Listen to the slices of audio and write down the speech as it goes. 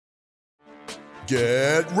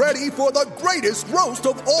Get ready for the greatest roast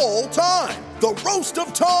of all time, the Roast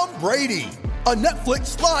of Tom Brady, a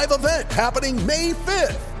Netflix live event happening May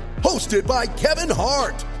 5th. Hosted by Kevin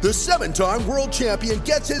Hart, the 7-time world champion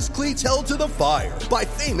gets his cleats held to the fire by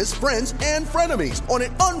famous friends and frenemies on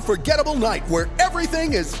an unforgettable night where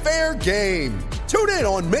everything is fair game. Tune in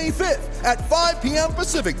on May 5th at 5 p.m.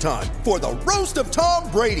 Pacific time for the Roast of Tom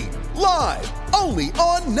Brady, live only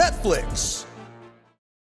on Netflix.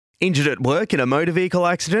 Injured at work in a motor vehicle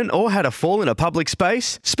accident or had a fall in a public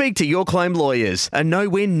space? Speak to Your Claim Lawyers, a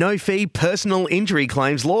no-win, no-fee personal injury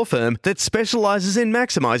claims law firm that specialises in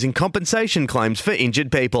maximising compensation claims for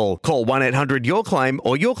injured people. Call 1-800-YOUR-CLAIM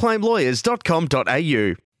or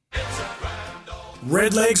yourclaimlawyers.com.au.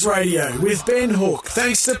 Redlegs Radio with Ben Hook,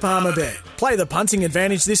 thanks to Palmerbet. Play the punting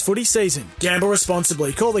advantage this footy season. Gamble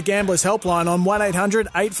responsibly. Call the Gamblers Helpline on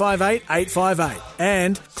 1-800-858-858.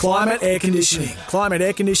 And Climate Air Conditioning. Climate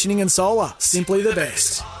Air Conditioning and Solar. Simply the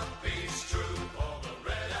best.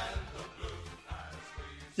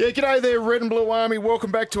 Yeah, g'day there, Red and Blue Army.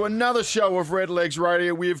 Welcome back to another show of Redlegs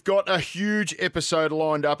Radio. We've got a huge episode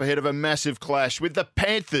lined up ahead of a massive clash with the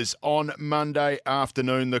Panthers on Monday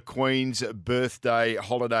afternoon, the Queen's birthday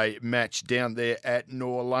holiday match down there at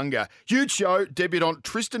Noarlunga. Huge show. Debutant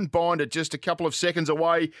Tristan Binder just a couple of seconds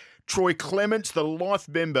away. Troy Clements, the life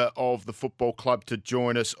member of the football club, to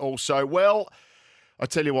join us also. Well, I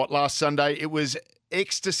tell you what, last Sunday it was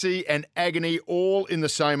ecstasy and agony all in the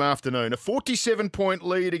same afternoon. A 47-point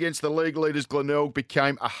lead against the league leaders Glenelg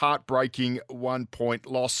became a heartbreaking 1-point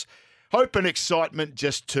loss. Hope and excitement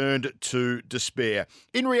just turned to despair.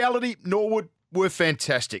 In reality, Norwood were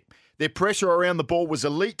fantastic. Their pressure around the ball was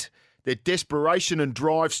elite, their desperation and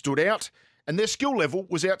drive stood out, and their skill level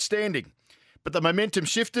was outstanding. But the momentum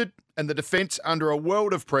shifted, and the defence, under a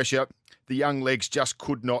world of pressure, the young legs just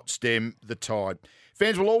could not stem the tide.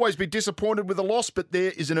 Fans will always be disappointed with the loss, but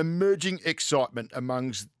there is an emerging excitement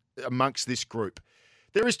amongst this group.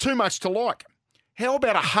 There is too much to like. How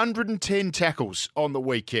about 110 tackles on the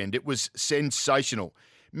weekend? It was sensational.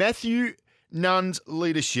 Matthew Nunn's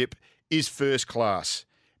leadership is first class.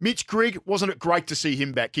 Mitch Grigg, wasn't it great to see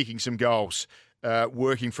him back kicking some goals,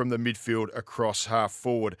 working from the midfield across half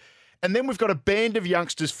forward? And then we've got a band of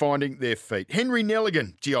youngsters finding their feet. Henry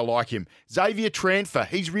Nelligan, gee, I like him. Xavier Tranfer,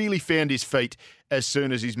 he's really found his feet as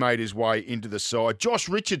soon as he's made his way into the side. Josh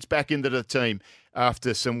Richards back into the team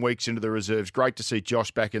after some weeks into the reserves. Great to see Josh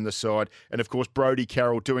back in the side. And, of course, Brodie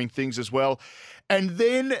Carroll doing things as well. And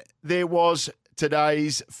then there was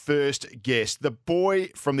today's first guest, the boy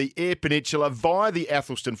from the Eyre Peninsula via the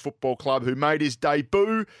Athelston Football Club who made his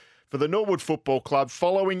debut for the Norwood Football Club,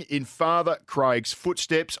 following in Father Craig's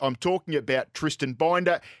footsteps. I'm talking about Tristan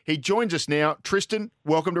Binder. He joins us now. Tristan,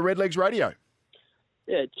 welcome to Redlegs Radio.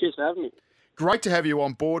 Yeah, cheers for having me. Great to have you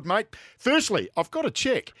on board, mate. Firstly, I've got to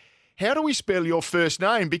check. How do we spell your first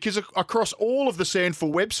name? Because across all of the Sandful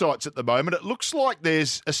websites at the moment, it looks like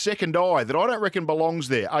there's a second I that I don't reckon belongs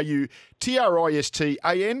there. Are you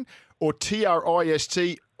Tristan or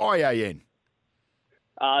Tristian?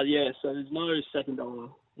 Yeah, so there's no second I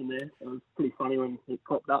in there. It was pretty funny when it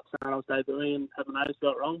popped up saying I was debuting and had my nose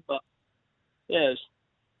got it wrong. But yeah,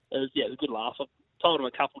 it was a good laugh. I've told him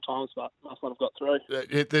a couple of times, but must not have got through.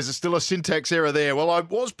 There's still a syntax error there. Well, I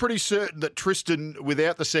was pretty certain that Tristan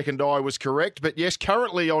without the second I was correct. But yes,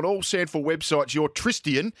 currently on all Sandful websites, you're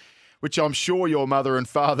Tristian, which I'm sure your mother and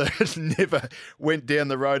father never went down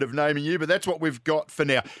the road of naming you. But that's what we've got for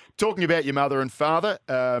now. Talking about your mother and father,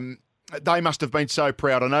 they must have been so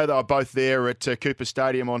proud. I know they were both there at Cooper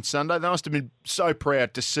Stadium on Sunday. They must have been so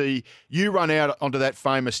proud to see you run out onto that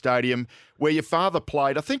famous stadium where your father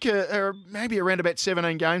played, I think maybe around about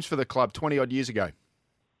 17 games for the club 20-odd years ago.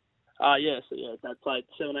 Dad played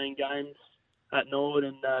 17 games at Norwood,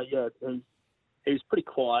 and he was pretty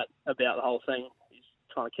quiet about the whole thing. He's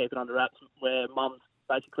trying to keep it under wraps, where Mum's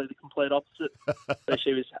basically the complete opposite. So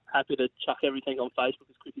she was happy to chuck everything on Facebook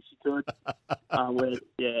as quick as she could.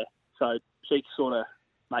 So she sort of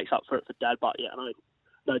makes up for it for Dad. But, I know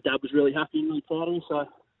Dad was really happy and really proud of him. So,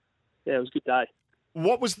 it was a good day.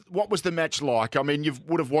 What was the match like? I mean, you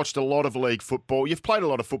would have watched a lot of league football. You've played a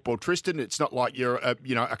lot of football, Tristan. It's not like you're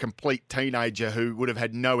a complete teenager who would have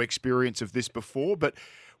had no experience of this before. But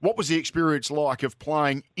what was the experience like of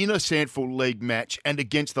playing in a Sandful League match and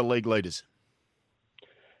against the league leaders?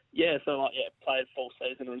 Yeah, so played full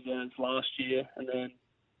season reserves last year, and then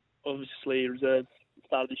obviously reserves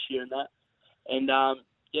started this year and that. And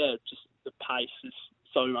just the pace is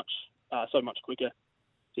so much quicker.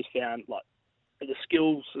 Just found the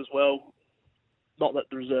skills as well. Not that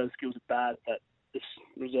the reserve skills are bad, but the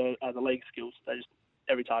league skills,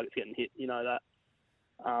 every target's getting hit. You know that.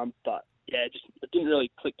 But it didn't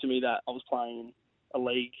really click to me that I was playing a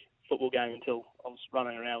league football game until I was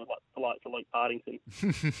running around with the likes of Luke Partington.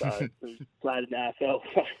 So it was played in the AFL.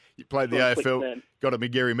 You played the AFL, got a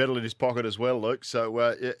McGarry medal in his pocket as well, Luke.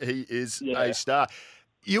 So he is a star.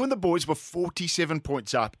 You and the boys were 47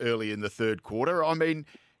 points up early in the third quarter. I mean,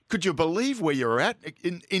 could you believe where you're at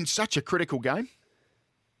in such a critical game?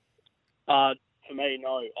 For me,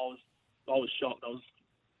 no. I was shocked. I was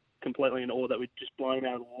completely in awe that we'd just blown them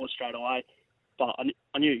out of the water straight away. But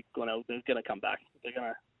I knew Glenelg was going to come back. They're going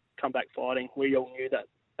to come back fighting. We all knew that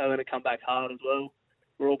they were going to come back hard as well.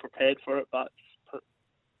 We're all prepared for it, but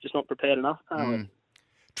just not prepared enough.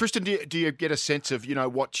 Tristan, do you get a sense of,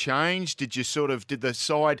 what changed? Did the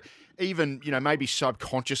side even, maybe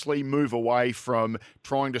subconsciously move away from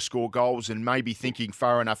trying to score goals and maybe thinking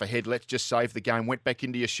far enough ahead, let's just save the game, went back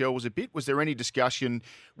into your shells a bit? Was there any discussion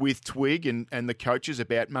with Twig and the coaches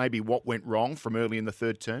about maybe what went wrong from early in the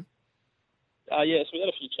third term? Yes, we had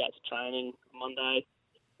a few chats at training Monday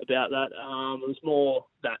about that. It was more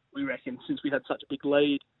that we reckon since we had such a big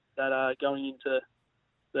lead that going into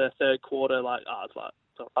the third quarter,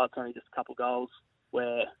 it's only just a couple goals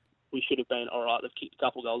where we should have been, all right, they've kicked a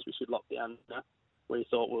couple goals, we should lock down. We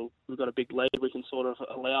thought, well, we've got a big lead, we can sort of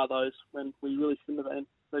allow those when we really shouldn't have been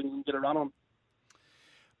letting them get a run on.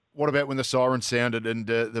 What about when the siren sounded and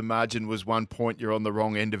the margin was 1 point, you're on the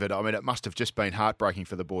wrong end of it? I mean, it must have just been heartbreaking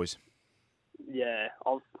for the boys. Yeah,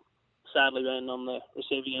 I've sadly been on the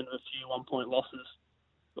receiving end of a few 1 point losses,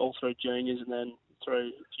 all through juniors and then through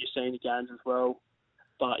a few senior games as well.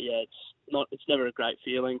 But yeah, it's never a great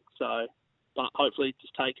feeling. So, but hopefully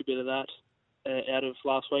just take a bit of that out of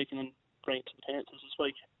last week and then bring it to the Panthers this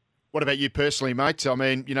week. What about you personally, mate? I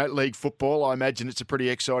mean, league football, I imagine it's a pretty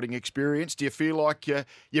exciting experience. Do you feel like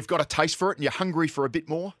you've got a taste for it and you're hungry for a bit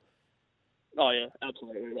more? Oh yeah,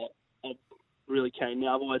 absolutely. I'm really keen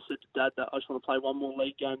now. I've always said to Dad that I just want to play one more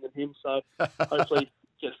league game than him. So hopefully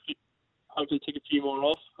tick a few more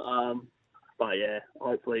off. But yeah,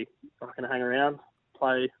 hopefully I can hang around.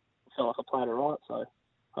 I felt like I played all right, so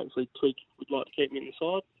hopefully Twig would like to keep me in the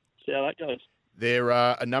side, see how that goes. There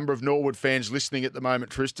are a number of Norwood fans listening at the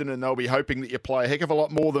moment, Tristan, and they'll be hoping that you play a heck of a lot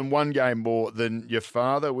more than one game more than your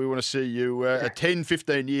father. We want to see you a 10,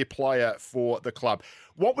 15-year player for the club.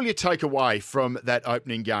 What will you take away from that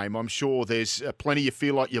opening game? I'm sure there's plenty you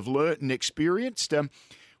feel like you've learnt and experienced.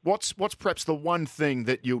 What's perhaps the one thing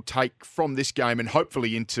that you'll take from this game and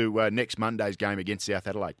hopefully into next Monday's game against South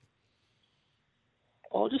Adelaide?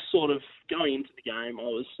 Just sort of going into the game, I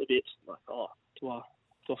was a bit like, do I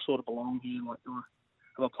sort of belong here? Like,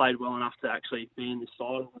 have I played well enough to actually be in this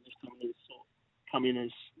side? Or just come in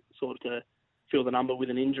as sort of to fill the number with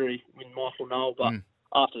an injury with Michael Noel? But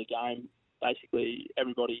after the game, basically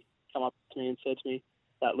everybody come up to me and said to me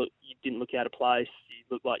that, look, you didn't look out of place. You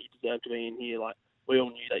looked like you deserved to be in here. Like, we all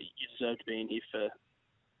knew that you deserved to be in here for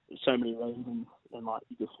so many reasons. And, like,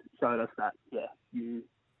 you just showed us that, you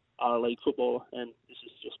are a league footballer and this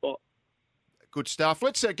is your spot. Good stuff.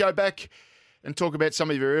 Let's go back and talk about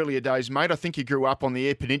some of your earlier days, mate. I think you grew up on the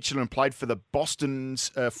Eyre Peninsula and played for the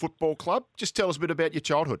Boston's football club. Just tell us a bit about your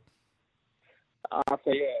childhood.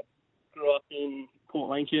 Grew up in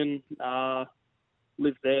Port Lincoln,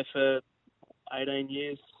 lived there for 18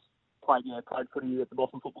 years, played footy at the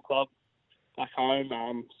Boston Football Club back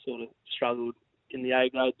home, sort of struggled in the A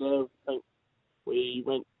grade there. I think we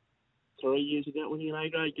went 3 years without winning an A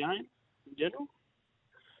grade game in general,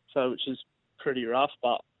 so which is pretty rough.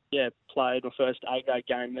 But yeah, played my first A grade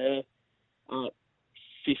game there at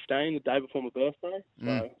 15, the day before my birthday. So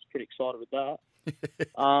I was pretty excited with that.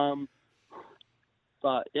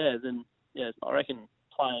 But yeah, then I reckon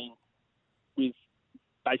playing with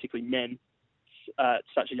basically men at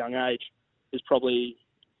such a young age has probably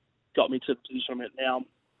got me to the position I'm at now.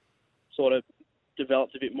 Sort of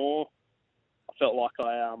developed a bit more. I felt like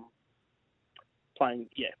I playing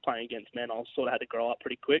against men, I sort of had to grow up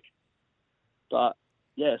pretty quick. But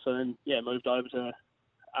so then moved over to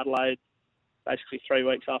Adelaide basically 3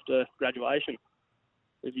 weeks after graduation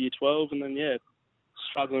of Year 12, and then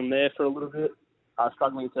struggling there for a little bit,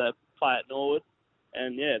 struggling to play at Norwood,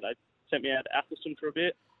 and they sent me out to Atherstone for a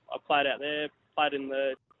bit. I played out there, played in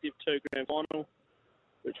the Div 2 grand final,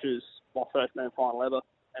 which was my first grand final ever,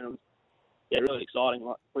 and it was really exciting.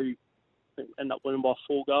 Like, we ended up winning by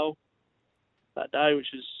 4 goals that day,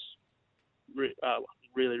 which is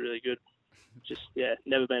really, really good. Just,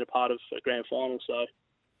 never been a part of a grand final, so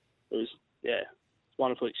it was, a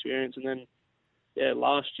wonderful experience. And then,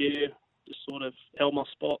 last year, just sort of held my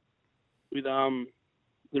spot with the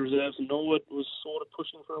reserves in Norwood, was sort of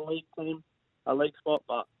pushing for a league spot,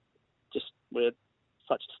 but just we're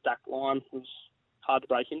such a stacked line, it was hard to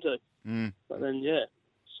break into. But then,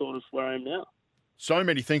 sort of where I am now. So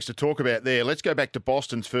many things to talk about there. Let's go back to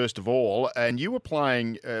Boston's first of all. And you were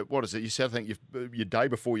playing, what is it? You said, I think your day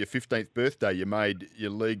before your 15th birthday, you made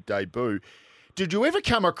your league debut. Did you ever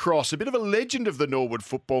come across a bit of a legend of the Norwood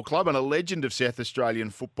Football Club and a legend of South Australian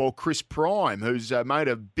football, Chris Prime, who's made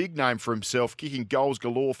a big name for himself, kicking goals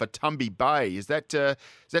galore for Tumby Bay? Is that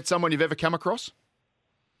someone you've ever come across?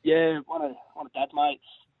 Yeah, one of Dad's mates.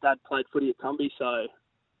 Dad played footy at Tumby, so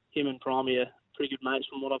him and Prime are pretty good mates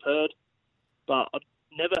from what I've heard. But I've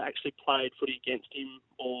never actually played footy against him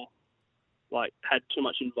or had too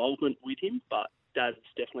much involvement with him. But Dad's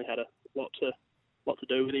definitely had a lot to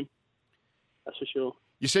do with him. That's for sure.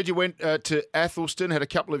 You said you went to Athelston, had a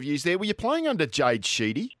couple of years there. Were you playing under Jade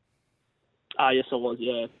Sheedy? Yes, I was.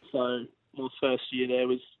 Yeah. So my first year there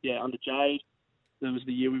was under Jade. That was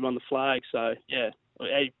the year we won the flag. So yeah,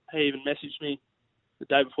 he even messaged me the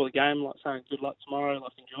day before the game, saying good luck tomorrow,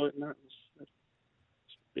 enjoy it and that.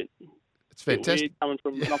 It's fantastic. Weird coming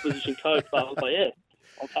from an opposition coach, but I was like,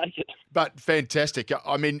 I'll take it. But fantastic.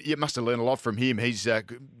 I mean, you must have learned a lot from him. He's,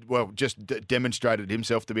 just demonstrated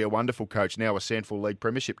himself to be a wonderful coach, now a SANFL League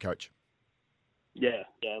Premiership coach. Yeah,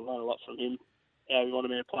 I learned a lot from him. How he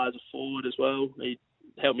wanted me to play as a forward as well. He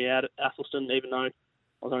helped me out at Athelston, even though I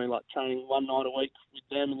was only training one night a week with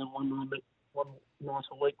them and then one night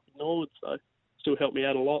a week with Norwood, so still helped me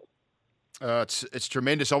out a lot. It's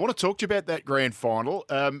tremendous. I want to talk to you about that grand final.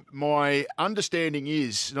 My understanding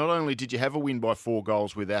is not only did you have a win by 4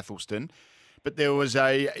 goals with Athelston, but there was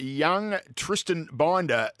a young Tristan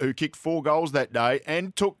Binder who kicked 4 goals that day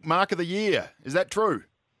and took Mark of the Year. Is that true?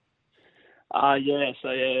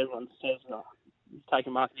 Everyone says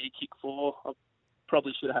taking Mark of the Year, kick 4. I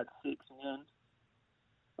probably should have had 6 in the end.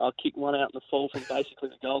 I kicked one out in the fall from basically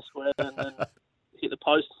the goal square and then hit the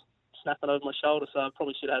post, snapping over my shoulder, so I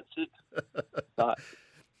probably should have had 6. But,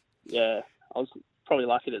 I was probably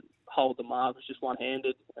lucky to hold the mark. It was just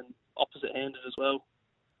one-handed and opposite-handed as well.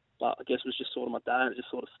 But I guess it was just sort of my day and it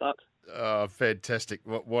just sort of stuck. Oh, fantastic.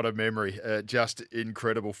 What a memory. Just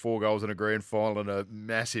incredible. 4 goals in a grand final and a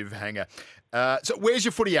massive hanger. So where's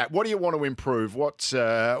your footy at? What do you want to improve? Where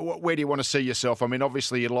do you want to see yourself? I mean,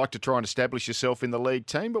 obviously you'd like to try and establish yourself in the league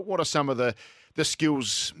team, but what are some of the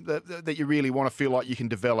skills that you really want to feel like you can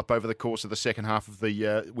develop over the course of the second half of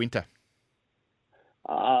the winter?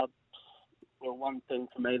 One thing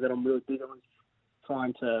for me that I'm really big on is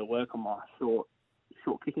trying to work on my short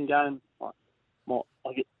kicking game. I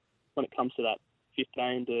get when it comes to that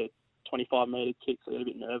 15 to 25 metre kicks, I get a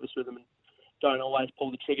bit nervous with them and don't always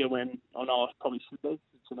pull the trigger when I know I probably should be.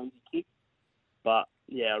 It's an easy kick. But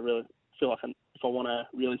I really feel like if I want to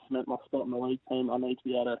really cement my spot in the league team, I need to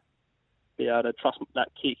be able to trust that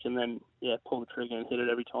kick and then pull the trigger and hit it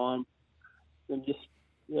every time. And just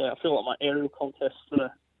I feel like my aerial contests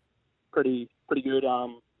are pretty good.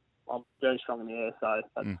 I'm very strong in the air, so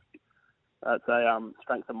that's a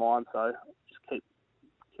strength of mine. So just keep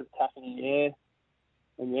attacking in the air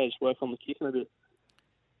and just work on the kicking a bit.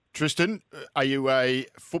 Tristan, are you a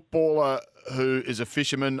footballer who is a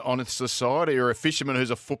fisherman on the side, or you're a fisherman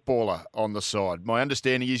who's a footballer on the side? My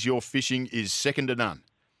understanding is your fishing is second to none.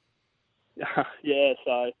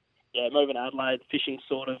 Moving to Adelaide, fishing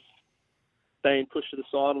sort of being pushed to the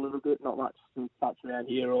side a little bit. Not much in touch around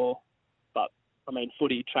here, but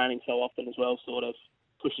footy training so often as well sort of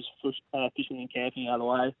pushes fishing and camping out of the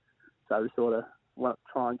way. So we sort of want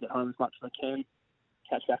to try and get home as much as I can,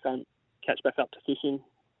 catch back up to fishing,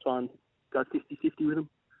 try and go 50-50 with them.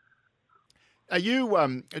 Are you, we're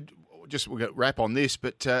going to wrap on this,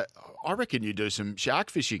 but I reckon you do some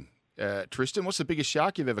shark fishing, Tristan. What's the biggest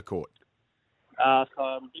shark you've ever caught?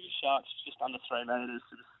 So biggest shark's just under 3 metres.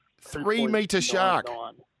 3 metre shark?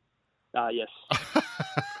 Yes.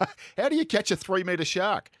 How do you catch a 3 metre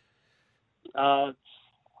shark?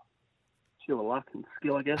 Pure luck and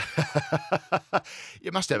skill, I guess.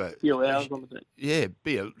 You must have few hours on the beach. Yeah,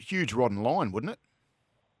 be a huge rod and line, wouldn't it?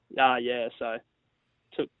 So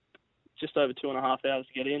took just over 2.5 hours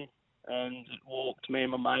to get in, and it walked me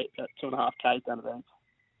and my mate at 2.5 k's down the beach.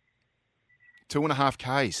 2.5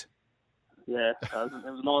 k's? Yeah, it was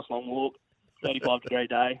a nice long walk, 35-degree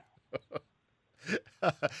day.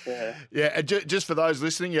 Yeah. And just for those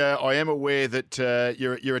listening, I am aware that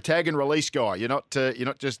you're a tag and release guy. You're not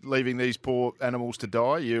just leaving these poor animals to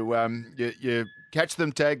die. You catch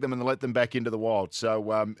them, tag them, and let them back into the wild.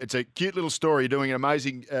 So it's a cute little story. You're doing an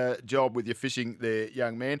amazing job with your fishing there,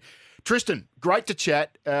 young man. Tristan, great to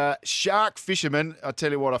chat. Shark fisherman, I tell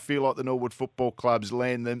you what, I feel like the Norwood Football Club's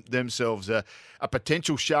land themselves a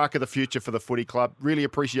potential shark of the future for the footy club. Really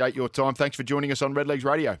appreciate your time. Thanks for joining us on Redlegs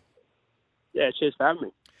Radio. Yeah, cheers for having me.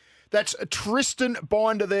 That's Tristan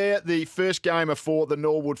Binder there, the first gamer for the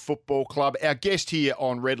Norwood Football Club, our guest here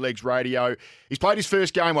on Redlegs Radio. He's played his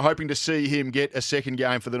first game. We're hoping to see him get a second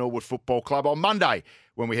game for the Norwood Football Club on Monday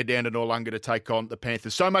when we head down to Noarlunga to take on the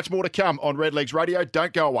Panthers. So much more to come on Redlegs Radio.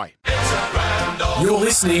 Don't go away. You're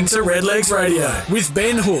listening to Redlegs Radio with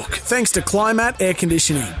Ben Hook, thanks to Climat Air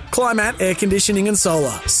Conditioning. Climat Air Conditioning and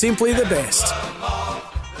Solar, simply the best.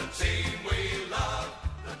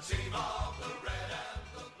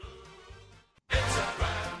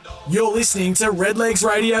 You're listening to Redlegs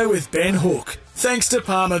Radio with Ben Hook. Thanks to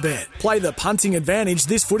Palmerbet. Play the punting advantage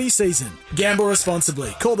this footy season. Gamble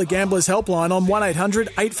responsibly. Call the Gamblers Helpline on 1800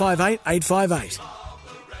 858 858.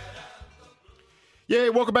 Yeah,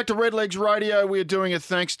 welcome back to Redlegs Radio. We're doing it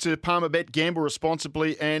thanks to Palmerbet, Gamble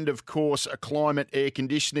Responsibly, and, of course, Climat Air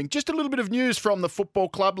Conditioning. Just a little bit of news from the football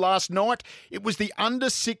club last night. It was the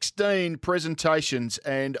under-16 presentations,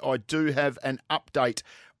 and I do have an update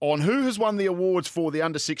on who has won the awards for the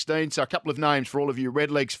under-16. So a couple of names for all of you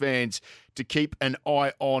Redlegs fans to keep an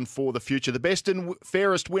eye on for the future. The best and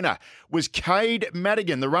fairest winner was Cade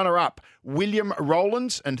Madigan. The runner-up, William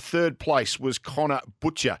Rowlands, and third place was Connor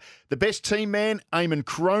Butcher. The best team man, Eamon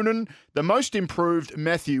Cronin. The most improved,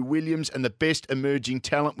 Matthew Williams, and the best emerging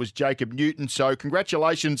talent was Jacob Newton. So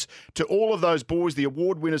congratulations to all of those boys, the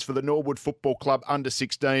award winners for the Norwood Football Club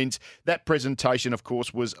under-16s. That presentation, of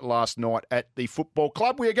course, was last night at the football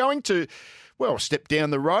club. We are going to, well, step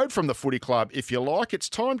down the road from the footy club, if you like. It's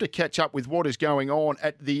time to catch up with what is going on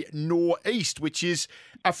at the Northeast, which is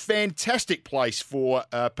a fantastic place for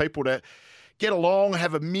people to get along,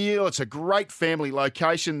 have a meal. It's a great family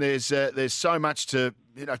location. There's so much to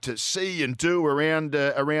see and do around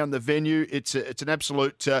the venue. It's an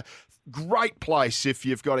absolute great place if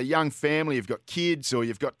you've got a young family, you've got kids, or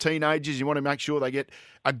you've got teenagers. You want to make sure they get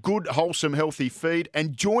a good, wholesome, healthy feed.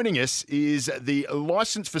 And joining us is the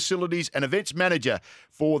Licensed Facilities and Events Manager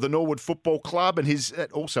for the Norwood Football Club, and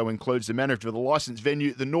that also includes the manager of the licensed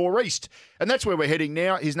venue, the Northeast. And that's where we're heading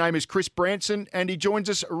now. His name is Chris Branson, and he joins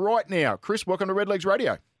us right now. Chris, welcome to Redlegs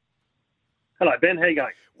Radio. Hello, Ben. How you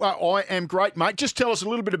going? Well, I am great, mate. Just tell us a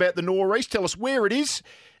little bit about the Northeast. Tell us where it is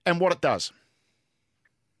and what it does.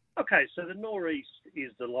 Okay, so the Northeast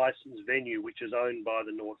is the licensed venue which is owned by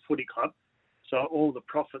the Norwood Footy Club. So all the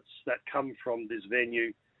profits that come from this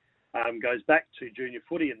venue goes back to junior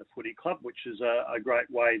footy and the footy club, which is a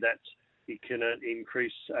great way that it can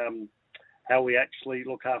increase how we actually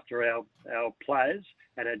look after our players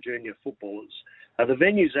and our junior footballers. The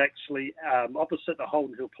venue's actually opposite the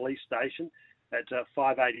Holden Hill Police Station at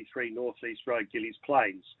 583 North East Road, Gillies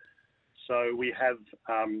Plains. So we have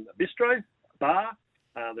a bistro, a bar.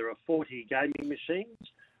 There are 40 gaming machines,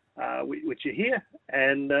 which are here,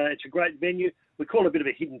 and it's a great venue. We call it a bit of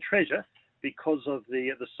a hidden treasure because of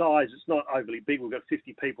the size. It's not overly big. We've got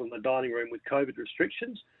 50 people in the dining room with COVID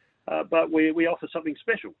restrictions, but we offer something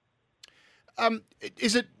special.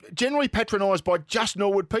 Is it generally patronised by just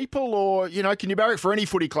Norwood people, or can you barrack for any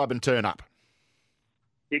footy club and turn up?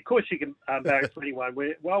 Yeah, of course you can barrack for anyone.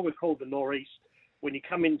 While we're called the Northeast, when you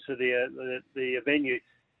come into the venue,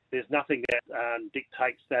 there's nothing that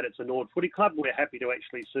dictates that it's a Norwood Footy Club. We're happy to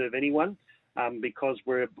actually serve anyone because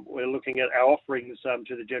we're looking at our offerings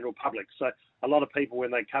to the general public. So a lot of people,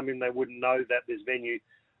 when they come in, they wouldn't know that this venue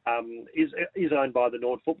is owned by the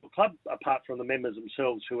Norwood Football Club, apart from the members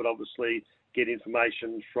themselves who would obviously get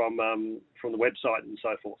information from the website and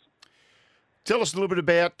so forth. Tell us a little bit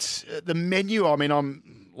about the menu. I mean,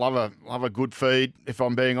 love a good feed, if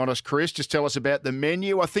I'm being honest, Chris. Just tell us about the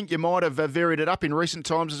menu. I think you might have varied it up in recent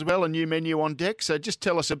times as well, a new menu on deck. So just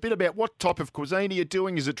tell us a bit about what type of cuisine you're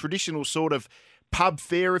doing. Is it traditional sort of pub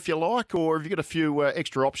fare, if you like, or have you got a few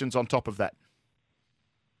extra options on top of that?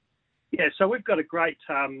 Yeah, so we've got a great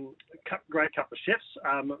couple of chefs.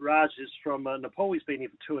 Raj is from Nepal. He's been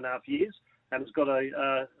here for 2.5 years and has got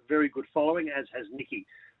a very good following, as has Nikki.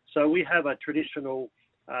 So we have a traditional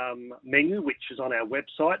menu, which is on our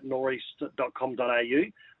website,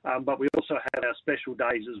 northeast.com.au, but we also have our special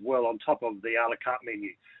days as well on top of the a la carte menu.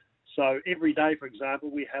 So every day, for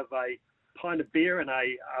example, we have a pint of beer and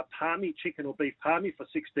a palmy, chicken or beef palmy for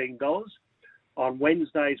 $16. On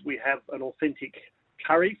Wednesdays, we have an authentic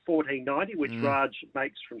curry, $14.90, which Raj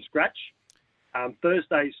makes from scratch.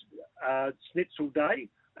 Thursdays, schnitzel day.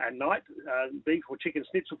 At night, beef or chicken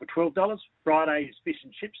schnitzel for $12. Friday is fish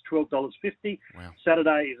and chips, $12.50. Wow.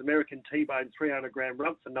 Saturday is American T-bone 300-gram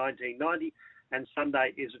rump for $19.90. And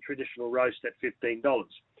Sunday is a traditional roast at $15.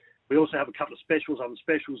 We also have a couple of specials on the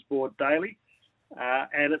specials board daily.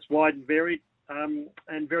 And it's wide and varied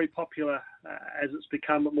and very popular as it's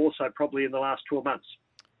become more so probably in the last 12 months.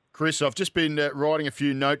 Chris, I've just been writing a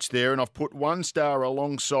few notes there, and I've put 1 star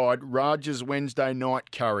alongside Raj's Wednesday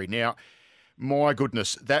night curry. Now, my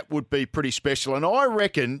goodness, that would be pretty special. And I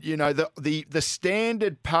reckon, the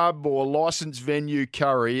standard pub or licensed venue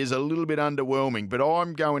curry is a little bit underwhelming, but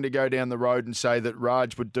I'm going to go down the road and say that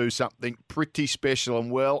Raj would do something pretty special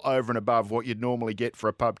and well over and above what you'd normally get for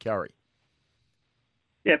a pub curry.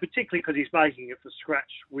 Yeah, particularly because he's making it from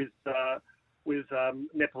scratch with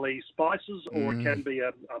Nepalese spices, or it can be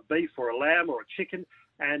a beef or a lamb or a chicken.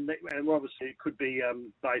 And obviously it could be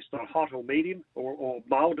based on hot or medium or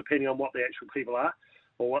mild, depending on what the actual people are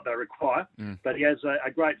or what they require. But he has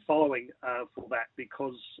a great following for that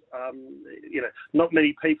because, not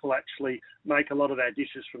many people actually make a lot of our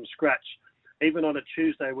dishes from scratch. Even on a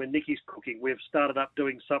Tuesday when Nikki's cooking, we've started up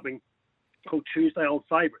doing something called Tuesday Old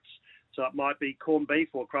Favourites. So it might be corned beef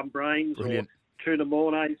or crumb brains or tuna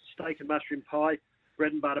mornay, steak and mushroom pie,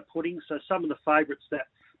 bread and butter pudding. So some of the favourites that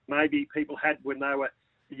maybe people had when they were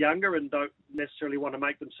younger and don't necessarily want to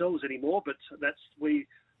make themselves anymore, but we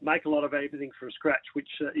make a lot of everything from scratch, which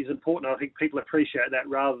is important. I think people appreciate that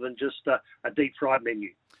rather than just a deep fried menu.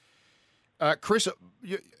 Chris,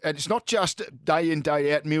 and it's not just day in,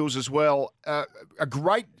 day out meals as well. A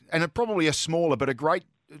great, and probably a smaller, but a great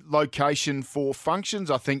location for functions.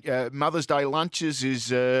 I think Mother's Day lunches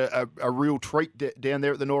is a real treat down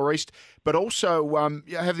there at the Northeast, but also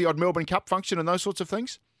have the odd Melbourne Cup function and those sorts of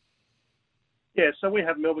things. Yeah, so we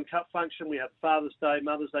have Melbourne Cup function, we have Father's Day,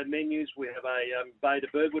 Mother's Day menus, we have a Bay to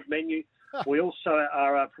Birdwood menu. We also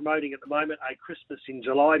are promoting at the moment a Christmas in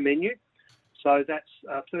July menu. So that's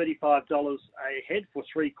 $35 a head for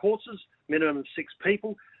 3 courses, minimum of 6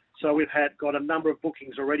 people. So we've got a number of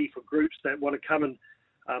bookings already for groups that want to come and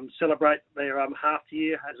celebrate their half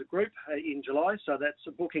year as a group in July. So that's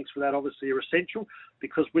bookings for that obviously are essential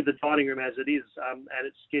because with the dining room as it is and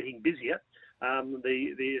it's getting busier,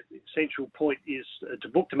 the essential point is to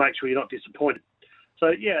book to make sure you're not disappointed. So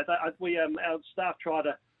yeah, our staff try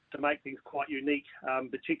to make things quite unique,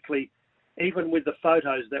 particularly even with the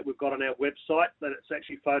photos that we've got on our website, that it's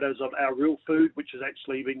actually photos of our real food, which has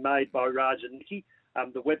actually been made by Raj and Nikki.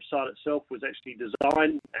 The website itself was actually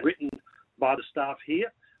designed and written by the staff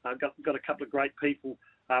here. Got a couple of great people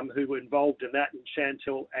who were involved in that, and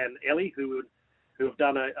Chantel and Ellie, who have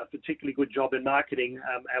done a particularly good job in marketing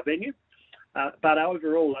our venue. But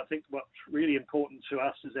overall, I think what's really important to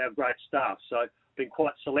us is our great staff. So I've been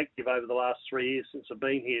quite selective over the last 3 years since I've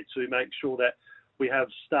been here to make sure that we have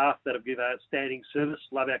staff that have given outstanding service,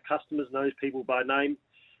 love our customers, knows people by name.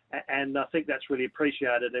 And I think that's really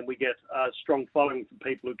appreciated, and we get a strong following from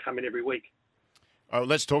people who come in every week. Oh,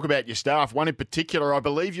 let's talk about your staff. One in particular, I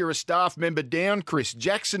believe you're a staff member down, Chris.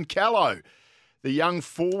 Jackson Callow, the young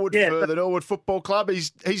forward for the Norwood Football Club.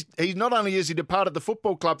 He's not only has he departed the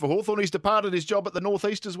football club for Hawthorn, he's departed his job at the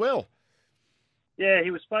Northeast as well. Yeah,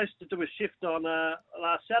 he was supposed to do a shift on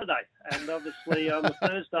last Saturday, and obviously on the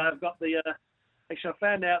Thursday I've got the. Actually, I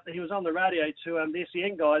found out that he was on the radio to the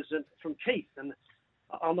SEN guys from Keith, and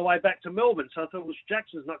on the way back to Melbourne. So I thought, well,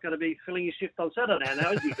 Jackson's not going to be filling his shift on Saturday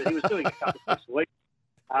now, is he? But he was doing a couple of times a week.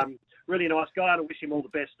 Really nice guy, and I wish him all the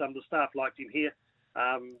best. The staff liked him here.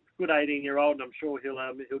 Good 18-year-old, and I'm sure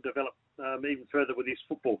he'll develop even further with his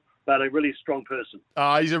football. But a really strong person.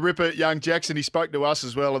 He's a ripper, young Jackson. He spoke to us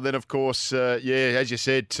as well, and then of course, as you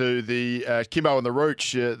said, to the Kimbo and the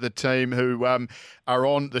Rooch, the team who are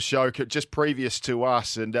on the show just previous to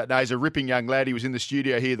us. And he's a ripping young lad. He was in the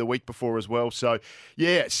studio here the week before as well. So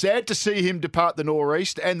yeah, sad to see him depart the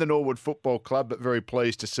Northeast and the Norwood Football Club, but very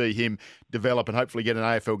pleased to see him develop and hopefully get an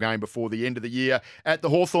AFL game before the end of the year at the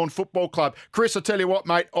Hawthorn Football Club. Chris, I tell you what,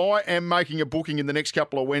 mate, I am making a booking in the next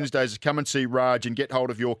couple of Wednesdays to come and see Raj and get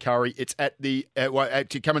hold of your curry. It's at the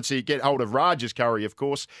to come and get hold of Raj's curry, of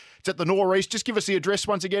course. It's at the Northeast. Just give us the address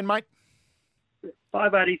once again, mate.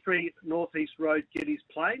 583 Northeast Road, Geddes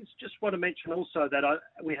Plains. Just want to mention also that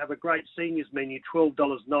we have a great seniors menu,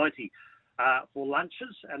 $12.90 for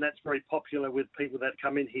lunches, and that's very popular with people that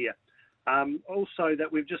come in here. Also,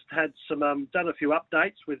 that we've just had done a few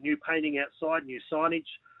updates with new painting outside, new signage,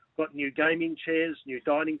 got new gaming chairs, new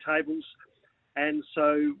dining tables. And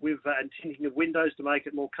so we've tinting of windows to make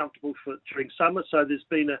it more comfortable during summer. So there's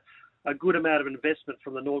been a good amount of investment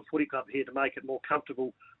from the Norwood Footy Club here to make it more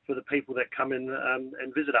comfortable for the people that come in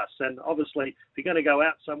and visit us. And obviously, if you're going to go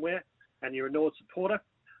out somewhere and you're a Norwood supporter,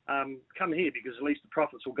 come here because at least the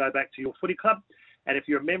profits will go back to your footy club. And if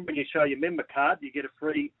you're a member and you show your member card, you get a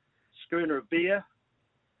free schooner of beer,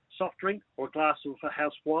 soft drink, or a glass of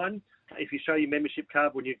house wine if you show your membership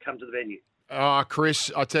card when you come to the venue.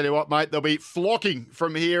 Chris, I tell you what, mate, they'll be flocking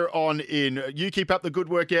from here on in. You keep up the good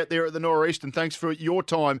work out there at the Northeast, and thanks for your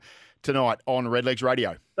time tonight on Redlegs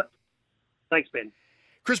Radio. Thanks, Ben.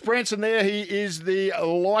 Chris Branson there, he is the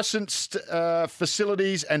licensed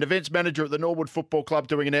facilities and events manager at the Norwood Football Club,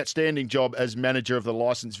 doing an outstanding job as manager of the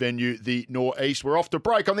licensed venue, the Northeast. We're off to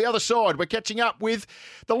break. On the other side, we're catching up with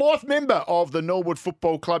the life member of the Norwood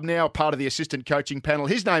Football Club, now part of the assistant coaching panel.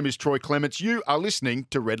 His name is Troy Clements. You are listening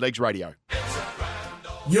to Redlegs Radio.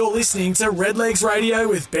 You're listening to Redlegs Radio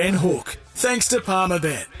with Ben Hook. Thanks to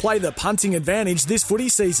Palmerbet. Play the punting advantage this footy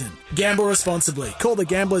season. Gamble responsibly. Call the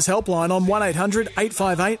Gamblers Helpline on 1800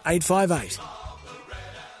 858 858.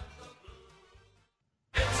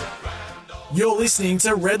 You're listening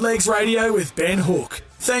to Redlegs Radio with Ben Hook.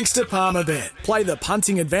 Thanks to Palmerbet. Play the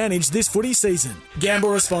punting advantage this footy season. Gamble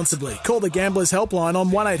responsibly. Call the Gamblers Helpline on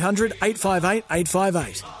 1800 858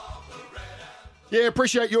 858. Yeah,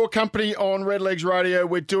 appreciate your company on Redlegs Radio.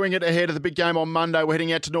 We're doing it ahead of the big game on Monday. We're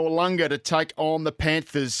heading out to Noarlunga to take on the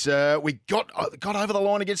Panthers. We got over the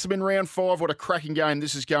line against them in round 5. What a cracking game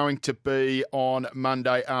this is going to be on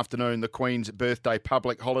Monday afternoon, the Queen's birthday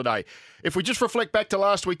public holiday. If we just reflect back to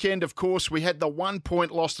last weekend, of course, we had the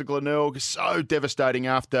 1-point loss to Glenelg. So devastating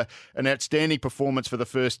after an outstanding performance for the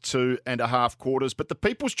first 2.5 quarters. But the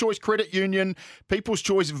People's Choice Credit Union, People's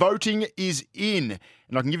Choice voting is in.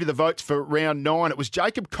 And I can give you the votes for round 9. It was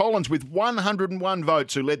Jacob Collins with 101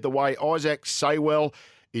 votes who led the way. Isaac Saywell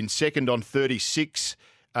in second on 36.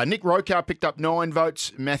 Nick Rokar picked up 9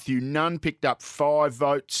 votes. Matthew Nunn picked up 5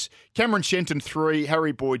 votes. Cameron Shenton 3.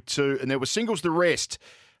 Harry Boyd 2. And there were singles the rest.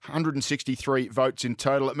 163 votes in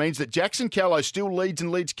total. It means that Jackson Callow still leads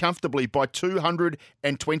and leads comfortably by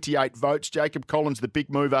 228 votes. Jacob Collins, the big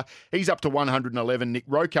mover, he's up to 111. Nick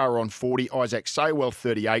Rokar on 40. Isaac Saywell,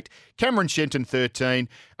 38. Cameron Shenton, 13.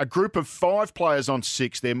 A group of 5 players on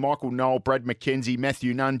 6. They're Michael Knoll, Brad McKenzie,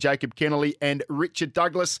 Matthew Nunn, Jacob Kennelly and Richard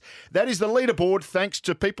Douglas. That is the leaderboard thanks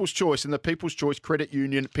to People's Choice and the People's Choice Credit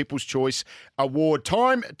Union People's Choice Award.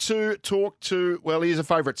 Time to talk to, well, he is a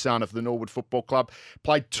favourite son of the Norwood Football Club.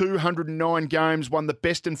 Played 209 games, won the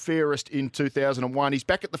best and fairest in 2001. He's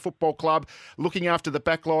back at the football club looking after the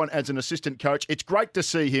back line as an assistant coach. It's great to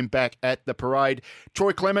see him back at the parade.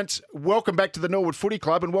 Troy Clements, welcome back to the Norwood Footy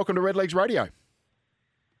Club and welcome to Redlegs Radio.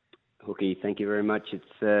 Hookie, thank you very much. It's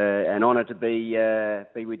an honour to be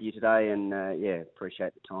with you today, and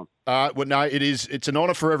appreciate the time. Well, no, it is. It's an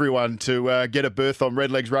honour for everyone to get a berth on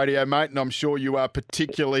Redlegs Radio, mate, and I'm sure you are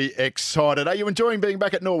particularly excited. Are you enjoying being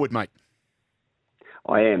back at Norwood, mate?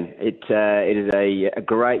 I am. It is a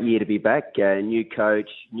great year to be back. New coach,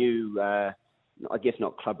 new, I guess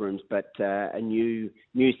not club rooms, but a new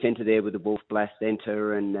centre there with the Wolf Blast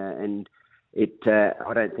Centre, and it.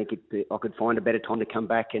 I don't think I could find a better time to come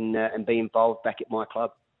back and be involved back at my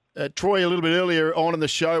club. Troy, a little bit earlier on in the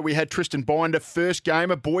show, we had Tristan Binder, first game,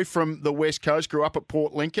 a boy from the West Coast, grew up at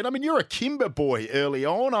Port Lincoln. I mean, you're a Kimber boy early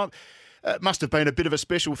on. It must have been a bit of a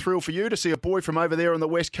special thrill for you to see a boy from over there on the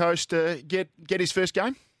West Coast get his first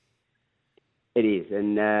game. It is,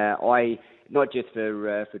 and I not just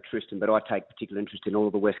for Tristan, but I take particular interest in all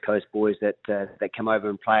of the West Coast boys that come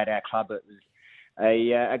over and play at our club. It was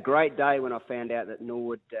a great day when I found out that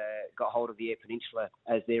Norwood got hold of the Eyre Peninsula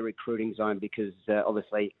as their recruiting zone, because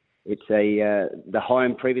obviously it's the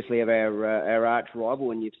home previously of our arch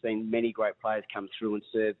rival, and you've seen many great players come through and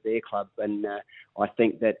serve their club. And I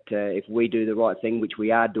think that if we do the right thing, which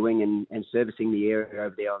we are doing, and servicing the area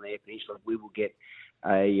over there on the Eyre Peninsula, we will get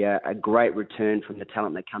a great return from the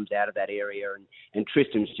talent that comes out of that area. And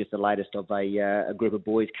Tristan's just the latest of a group of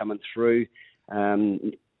boys coming through.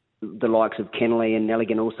 The likes of Kennelly and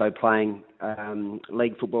Nelligan also playing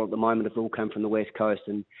league football at the moment have all come from the West Coast,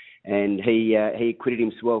 and he acquitted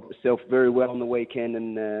himself very well on the weekend,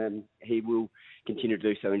 and he will continue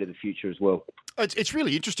to do so into the future as well. It's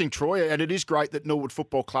really interesting, Troy, and it is great that Norwood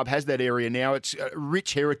Football Club has that area now. It's a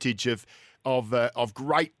rich heritage of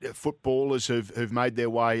great footballers who've made their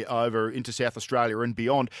way over into South Australia and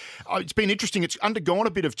beyond. It's been interesting. It's undergone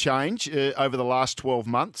a bit of change over the last 12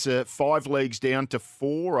 months. 5 leagues down to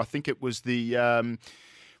 4. I think it was the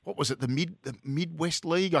the Midwest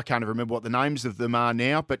League? I can't even remember what the names of them are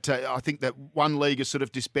now, but I think that one league is sort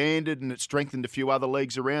of disbanded and it's strengthened a few other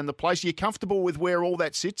leagues around the place. Are you comfortable with where all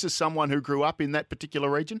that sits as someone who grew up in that particular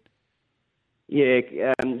region? Yeah,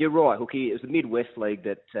 you're right, Hookie. It was the Midwest League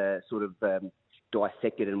that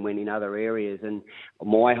dissected and went in other areas, and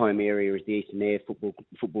my home area is the Eastern Eyre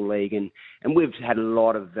Football League, and we've had a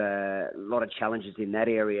lot of challenges in that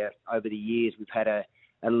area over the years. We've had a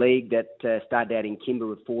league that started out in Kimber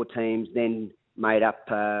with 4 teams, then made up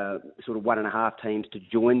sort of 1.5 teams to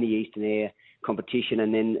join the Eastern Eyre competition,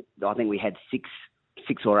 and then I think we had six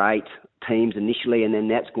or eight teams initially, and then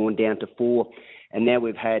that's gone down to 4. And now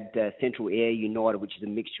we've had Central Air United, which is a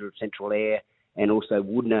mixture of Central Air and also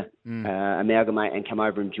Woodner amalgamate and come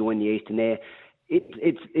over and join the Eastern Air.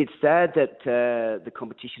 It's sad that the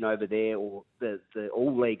competition over there, or the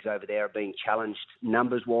all leagues over there, are being challenged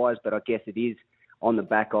numbers-wise, but I guess it is on the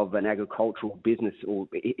back of an agricultural business or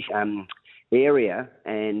area,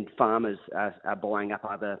 and farmers are buying up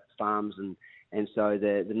other farms, and so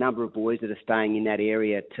the number of boys that are staying in that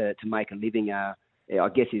area to make a living I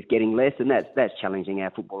guess is getting less, and that's challenging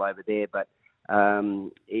our football over there. But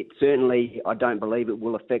it certainly, I don't believe it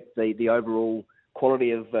will affect the overall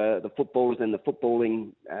quality of the footballers and the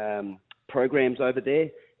footballing programs over there.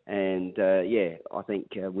 And I think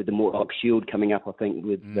with the Mortlock Shield coming up, I think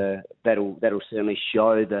with that'll certainly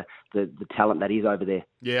show the talent that is over there.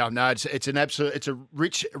 Yeah, no, it's a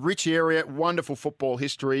rich area, wonderful football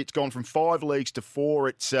history. It's gone from 5 leagues to 4.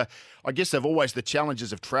 It's I guess they've always the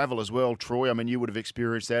challenges of travel as well, Troy. I mean, you would have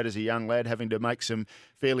experienced that as a young lad, having to make some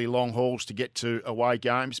fairly long hauls to get to away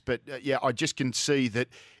games. But I just can see that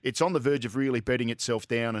it's on the verge of really bedding itself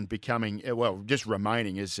down and becoming, just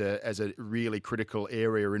remaining as a really critical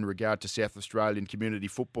area in regard to South Australian community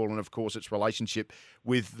football and, of course, its relationship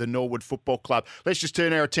with the Norwood Football Club. Let's just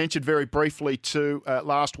turn our attention very briefly to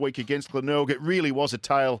last week against Glenelg. It really was a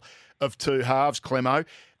tale of two halves, Clemo.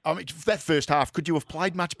 I mean, that first half, could you have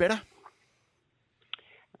played much better?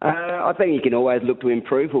 I think you can always look to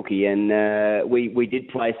improve, Hookie, and we did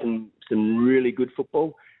play some really good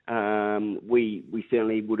football. We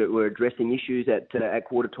certainly were addressing issues at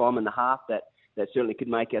quarter time and the half that certainly could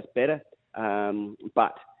make us better.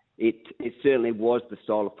 But it certainly was the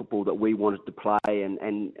style of football that we wanted to play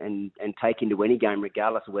and take into any game,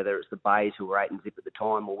 regardless of whether it's the Bays, who were 8-0 at the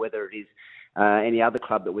time, or whether it is any other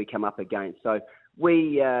club that we come up against. So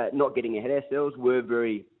we, not getting ahead of ourselves, were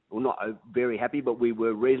not very happy, but we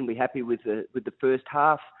were reasonably happy with the first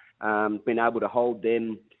half. Been able to hold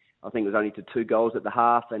them, I think it was only to 2 goals at the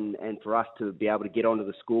half, and for us to be able to get onto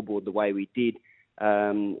the scoreboard the way we did,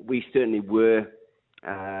 we certainly were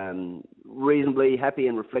reasonably happy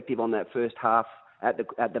and reflective on that first half at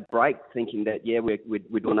the break, thinking that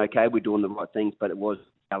we're doing okay, we're doing the right things, but it was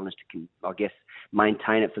a challenge to, I guess,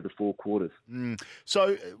 maintain it for the 4 quarters.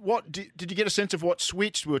 So what did you get a sense of what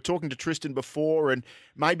switched? We were talking to Tristan before, and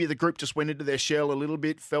maybe the group just went into their shell a little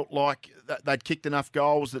bit, felt like they'd kicked enough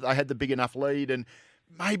goals, that they had the big enough lead, and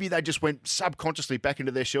maybe they just went subconsciously back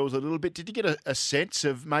into their shells a little bit. Did you get a sense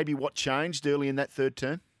of maybe what changed early in that third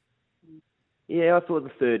term? Yeah, I thought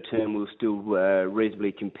the third term was still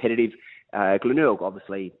reasonably competitive. Glenelg,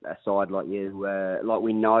 obviously, a side like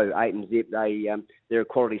we know, 8-0, they're a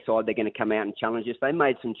quality side. They're going to come out and challenge us. They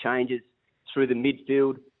made some changes through the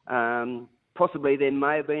midfield. Possibly there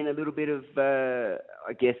may have been a little bit of,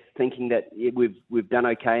 I guess, thinking that we've done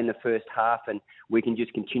okay in the first half and we can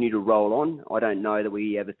just continue to roll on. I don't know that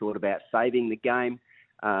we ever thought about saving the game,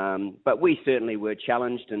 but we certainly were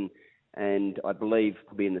challenged, and I believe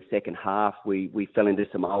probably in the second half we fell into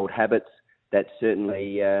some old habits that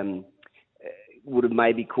certainly would have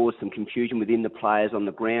maybe caused some confusion within the players on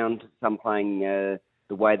the ground. Some playing the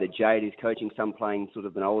way that Jade is coaching, some playing sort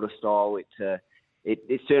of an older style.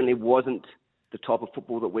 It certainly wasn't the type of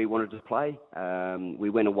football that we wanted to play. We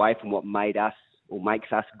went away from what made us or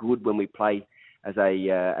makes us good when we play as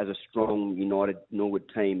a strong, united Norwood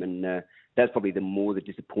team, and that's probably the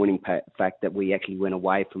disappointing fact that we actually went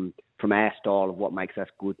away from our style of what makes us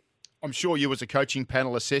good. I'm sure you as a coaching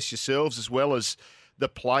panel assess yourselves as well as the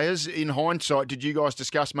players. In hindsight, did you guys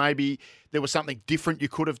discuss maybe there was something different you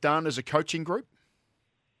could have done as a coaching group?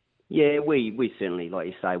 Yeah, we certainly, like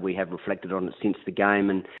you say, we have reflected on it since the game,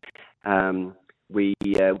 and we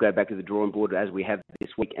go back to the drawing board as we have this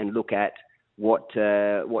week and look at what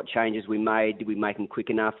changes we made. Did we make them quick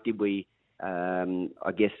enough? Did we,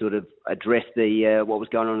 I guess, sort of address what was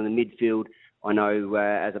going on in the midfield? I know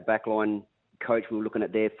as a backline coach, we were looking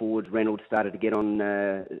at their forwards. Reynolds started to get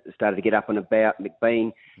up and about.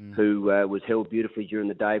 McBean, who was held beautifully during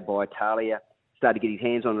the day by Talia, started to get his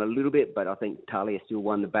hands on it a little bit, but I think Talia still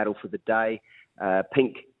won the battle for the day.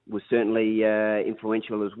 Pink was certainly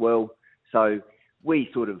influential as well. So we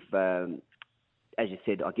sort of, as you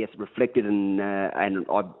said, I guess reflected, and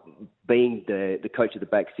I, being the coach of the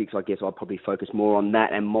back six, I guess I probably focus more on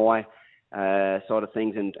that and my side of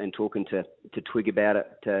things, and talking to Twig about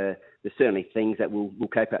it. There's certainly things that we'll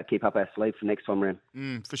keep up our sleeve for next time round.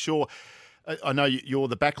 For sure. I know you're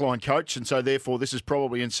the backline coach, and so therefore this is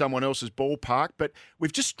probably in someone else's ballpark, but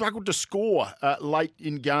we've just struggled to score late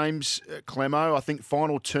in games, Clemo. I think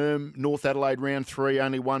final term, North Adelaide round 3,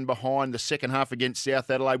 only one behind. The second half against South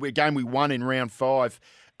Adelaide, a game we won in round 5,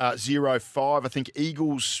 0-5. I think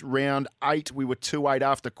Eagles round 8, we were 2-8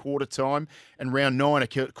 after quarter time, and round 9,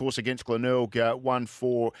 of course, against Glenelg,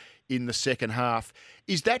 1-4 in the second half.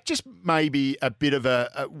 Is that just maybe a bit of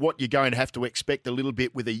what you're going to have to expect a little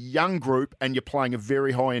bit with a young group and you're playing a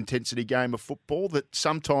very high-intensity game of football, that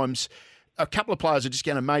sometimes a couple of players are just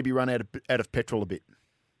going to maybe run out of petrol a bit?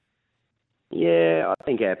 Yeah, I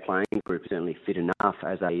think our playing group is certainly fit enough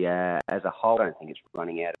as a whole. I don't think it's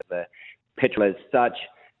running out of petrol as such.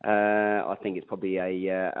 I think it's probably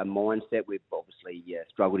a mindset. We've obviously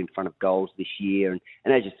struggled in front of goals this year.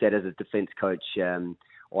 And as you said, as a defence coach,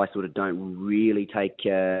 I sort of don't really take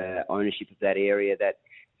ownership of that area. That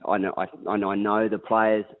I know the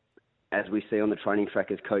players, as we see on the training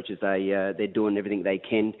track as coaches, they're doing everything they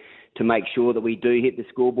can to make sure that we do hit the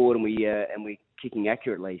scoreboard and we're kicking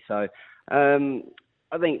accurately. So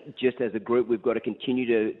I think just as a group, we've got to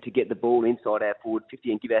continue to get the ball inside our forward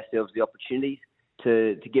 50 and give ourselves the opportunities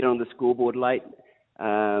to get on the scoreboard late.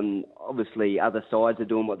 Obviously, other sides are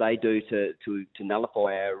doing what they do to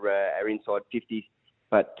nullify our inside 50s.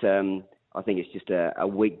 But I think it's just a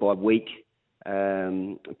week-by-week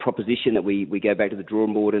proposition that we go back to the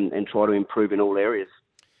drawing board and try to improve in all areas.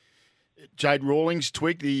 Jade Rawlings,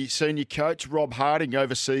 Twig, the senior coach. Rob Harding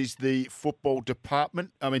oversees the football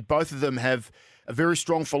department. I mean, both of them have a very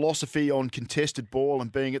strong philosophy on contested ball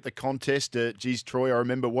and being at the contest. Geez, Troy, I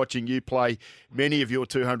remember watching you play many of your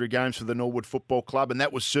 200 games for the Norwood Football Club, and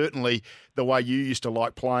that was certainly the way you used to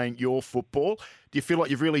like playing your football. Do you feel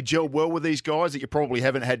like you've really gelled well with these guys that you probably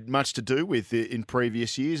haven't had much to do with in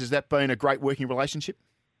previous years? Has that been a great working relationship?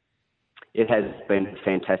 It has been a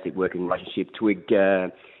fantastic working relationship. Twig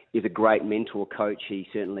is a great mentor coach. He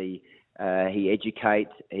certainly he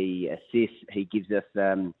educates, he assists, he gives us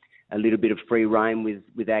a little bit of free rein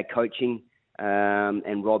with our coaching,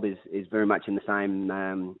 and Rob is very much in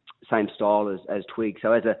the same style as Twig.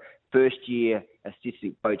 So as a first year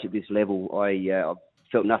assistant coach at this level, I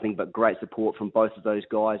felt nothing but great support from both of those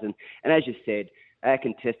guys. And as you said, our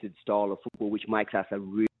contested style of football, which makes us a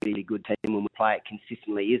really good team when we play it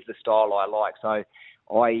consistently, is the style I like. So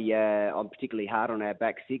I'm particularly hard on our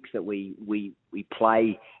back six, that we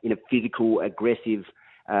play in a physical, aggressive,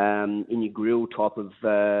 in your grill type of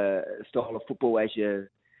style of football, as you've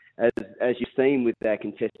seen with our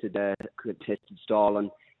contested style,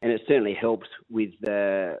 and it certainly helps with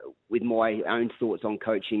my own thoughts on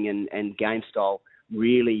coaching and game style.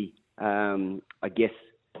 Really, I guess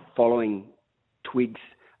following Twig's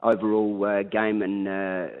overall game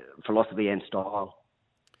and philosophy and style.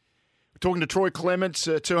 Talking to Troy Clements,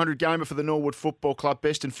 200 gamer for the Norwood Football Club,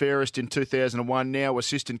 best and fairest in 2001, now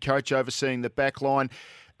assistant coach overseeing the back line.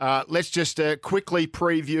 Let's just quickly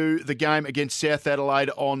preview the game against South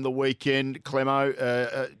Adelaide on the weekend.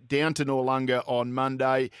 Clemo, down to Noarlunga on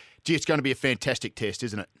Monday. Gee, it's going to be a fantastic test,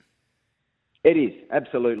 isn't it? It is,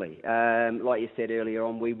 absolutely. Like you said earlier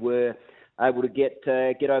on, we were able to get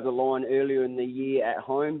over the line earlier in the year at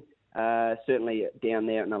home. Certainly down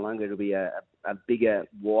there at Noarlunga, it'll be a bigger,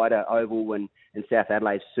 wider oval, and South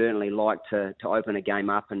Adelaide certainly like to open a game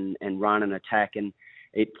up and run and attack, and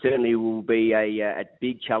it certainly will be a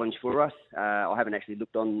big challenge for us. I haven't actually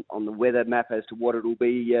looked on the weather map as to what it'll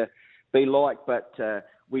be like, but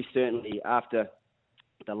we certainly, after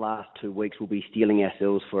the last 2 weeks, will be steeling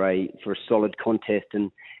ourselves for a solid contest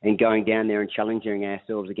and going down there and challenging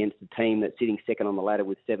ourselves against the team that's sitting second on the ladder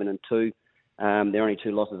with 7-2. They're only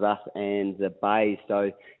 2 losses, us and the Bays,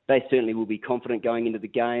 so they certainly will be confident going into the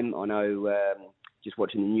game. I know, just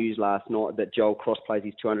watching the news last night, that Joel Cross plays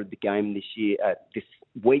his 200th game this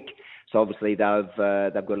week, so obviously they've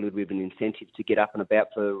got a little bit of an incentive to get up and about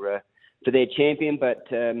for their champion, but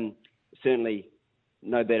certainly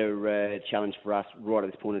no better challenge for us right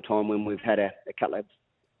at this point in time, when we've had a couple of,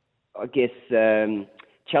 I guess,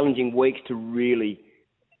 challenging weeks to really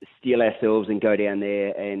steel ourselves and go down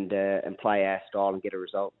there and play our style and get a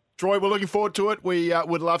result. Troy, we're looking forward to it. We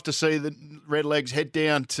would love to see the Redlegs head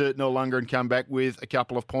down to Noarlunga and come back with a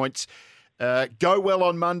couple of points. Go well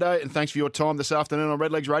on Monday, and thanks for your time this afternoon on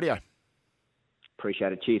Redlegs Radio.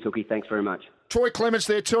 Appreciate it. Cheers, Hookie. Thanks very much. Troy Clements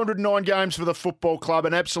there, 209 games for the football club,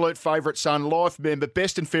 an absolute favourite son, life member,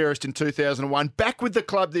 best and fairest in 2001. Back with the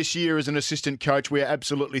club this year as an assistant coach. We are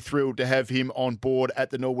absolutely thrilled to have him on board at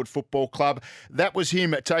the Norwood Football Club. That was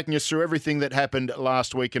him taking us through everything that happened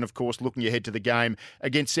last week and, of course, looking ahead to the game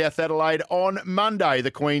against South Adelaide on Monday, the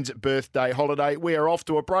Queen's birthday holiday. We are off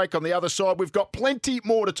to a break. On the other side, we've got plenty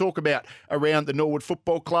more to talk about around the Norwood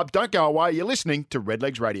Football Club. Don't go away. You're listening to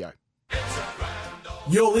Redlegs Radio.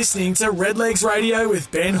 You're listening to Redlegs Radio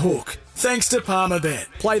with Ben Hook. Thanks to Palmerbet.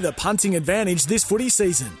 Play the punting advantage this footy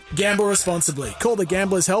season. Gamble responsibly. Call the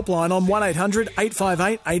Gamblers Helpline on 1800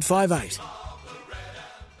 858 858.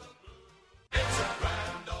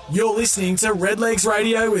 You're listening to Redlegs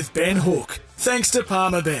Radio with Ben Hook. Thanks to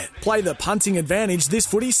Palmerbet. Play the punting advantage this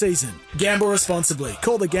footy season. Gamble responsibly.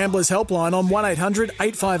 Call the Gamblers Helpline on 1800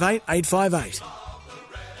 858 858.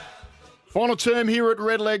 Final term here at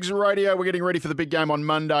Redlegs Radio. We're getting ready for the big game on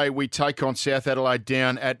Monday. We take on South Adelaide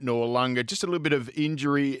down at Noarlunga. Just a little bit of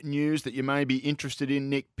injury news that you may be interested in.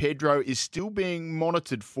 Nick Pedro is still being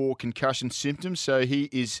monitored for concussion symptoms, so he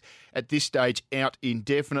is at this stage out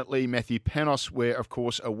indefinitely. Matthew Panos, we're of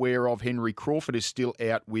course aware of. Henry Crawford is still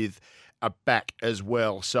out with a back as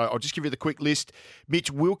well. So I'll just give you the quick list.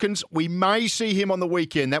 Mitch Wilkins, we may see him on the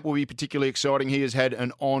weekend. That will be particularly exciting. He has had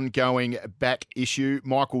an ongoing back issue.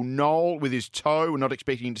 Michael Knoll with his toe. We're not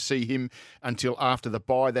expecting to see him until after the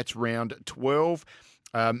bye. That's round 12.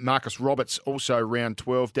 Marcus Roberts also round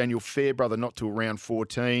 12. Daniel Fairbrother not till round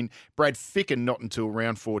 14. Brad Ficken not until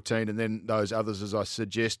round 14. And then those others, as I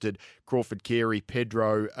suggested, Crawford, Carey,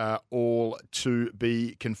 Pedro, all to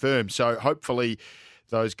be confirmed. So hopefully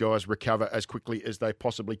those guys recover as quickly as they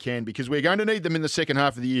possibly can, because we're going to need them in the second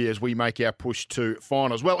half of the year as we make our push to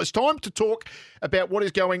finals. Well, it's time to talk about what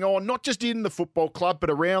is going on, not just in the football club, but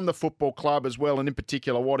around the football club as well, and in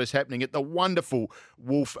particular what is happening at the wonderful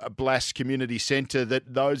Wolf Blass Community Centre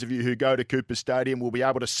that those of you who go to Cooper Stadium will be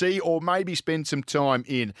able to see or maybe spend some time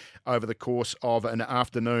in over the course of an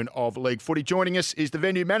afternoon of league footy. Joining us is the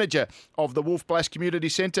venue manager of the Wolf Blass Community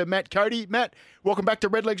Centre, Matt Cody. Matt, welcome back to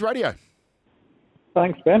Redlegs Radio.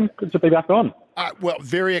 Thanks, Ben. Good to be back on. Well,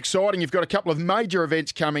 very exciting. You've got a couple of major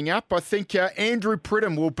events coming up. I think Andrew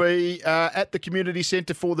Pridham will be at the community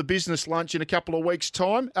centre for the business lunch in a couple of weeks'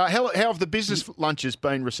 time. How have the business lunches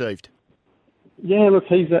been received? Yeah, look,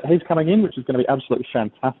 he's coming in, which is going to be absolutely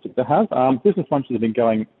fantastic to have. Business lunches have been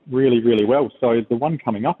going really, really well. So the one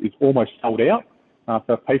coming up is almost sold out.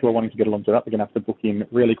 So if people are wanting to get along to that, they're going to have to book in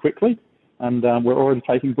really quickly. And we're already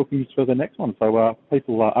taking bookings for the next one. So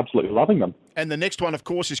people are absolutely loving them. And the next one, of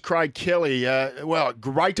course, is Craig Kelly.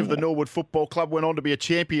 Great of the Norwood Football Club, went on to be a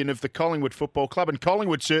champion of the Collingwood Football Club. And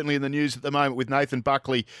Collingwood certainly in the news at the moment with Nathan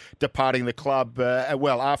Buckley departing the club,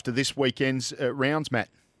 after this weekend's rounds, Matt.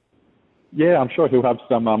 Yeah, I'm sure he'll have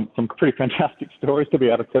some pretty fantastic stories to be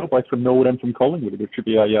able to tell, both from Norwood and from Collingwood, which should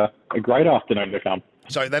be a great afternoon to come.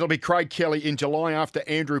 So that'll be Craig Kelly in July after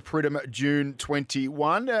Andrew Pridham, June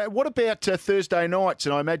 21. What about Thursday nights?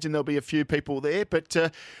 And I imagine there'll be a few people there, but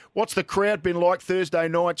what's the crowd been like Thursday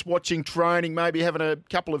nights, watching training, maybe having a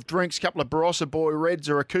couple of drinks, a couple of Barossa Boy Reds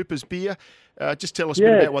or a Cooper's beer? Just tell us a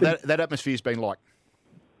bit about what that atmosphere's been like.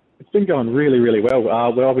 It's been going really, really well.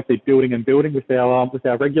 We're obviously building with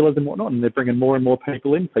our regulars and whatnot, and they're bringing more and more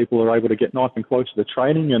people in. People are able to get nice and close to the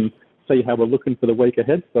training and see how we're looking for the week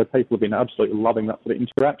ahead. So people have been absolutely loving that sort of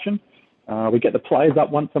interaction. We get the players up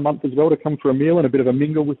once a month as well to come for a meal and a bit of a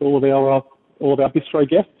mingle with all of our bistro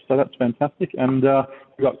guests. So that's fantastic. And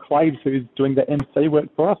we've got Claves who's doing the MC work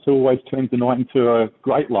for us, who always turns the night into a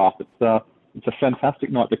great laugh. It's a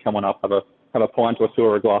fantastic night to come on up, have a pint or two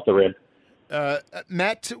or a glass of red.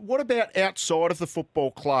 Matt, what about outside of the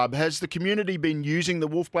football club? Has the community been using the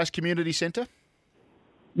Wolf Blass Community Centre?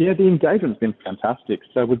 Yeah, the engagement's been fantastic.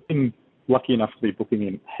 So we've been lucky enough to be booking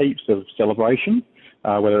in heaps of celebrations,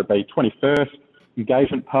 whether it be 21st,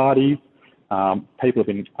 engagement parties. People have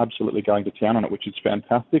been absolutely going to town on it, which is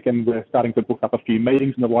fantastic. And we're starting to book up a few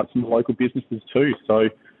meetings and the likes of the local businesses too. So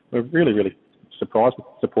we're really, really surprised with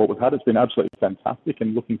the support we've had. It's been absolutely fantastic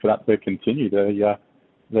and looking for that to continue. The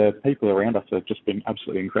people around us have just been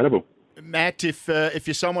absolutely incredible. Matt, if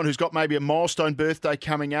you're someone who's got maybe a milestone birthday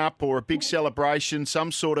coming up or a big celebration,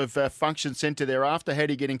 some sort of function centre thereafter, how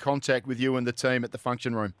do you get in contact with you and the team at the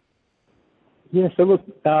function room? Yeah, so look,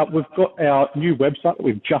 we've got our new website that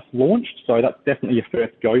we've just launched, so that's definitely your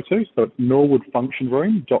first go-to. So it's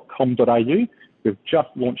norwoodfunctionroom.com.au. We've just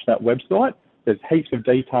launched that website. There's heaps of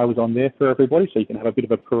details on there for everybody, so you can have a bit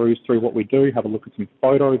of a peruse through what we do, have a look at some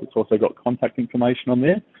photos. It's also got contact information on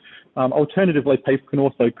there. Alternatively, people can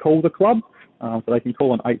also call the club, so they can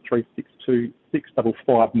call on 8362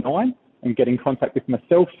 6559 and get in contact with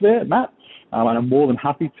myself there, Matt. And I'm more than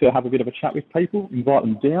happy to have a bit of a chat with people, invite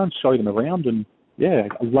them down, show them around, and I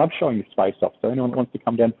love showing the space off. So anyone that wants to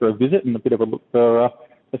come down for a visit and a bit of a look for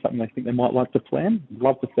something they think they might like to plan, I'd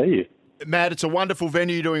love to see you. Matt, it's a wonderful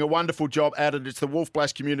venue. You're doing a wonderful job at it. It's the Wolf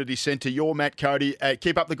Blass Community Centre. You're Matt Cody.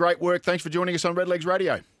 Keep up the great work. Thanks for joining us on Redlegs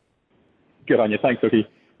Radio. Good on you. Thanks, Hookie.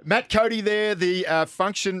 Matt Cody there, the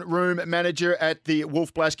function room manager at the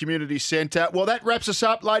Wolf Blass Community Centre. Well, that wraps us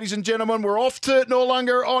up, ladies and gentlemen. We're off to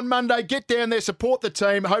Noarlunga on Monday. Get down there, support the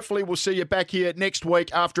team. Hopefully we'll see you back here next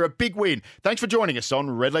week after a big win. Thanks for joining us on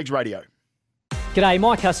Redlegs Radio. G'day,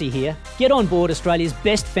 Mike Hussey here. Get on board Australia's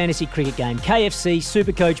best fantasy cricket game, KFC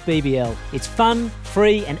Supercoach BBL. It's fun,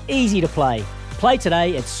 free and easy to play. Play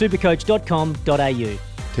today at supercoach.com.au.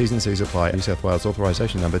 T's and C's apply. New South Wales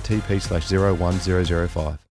authorisation number TP/01005.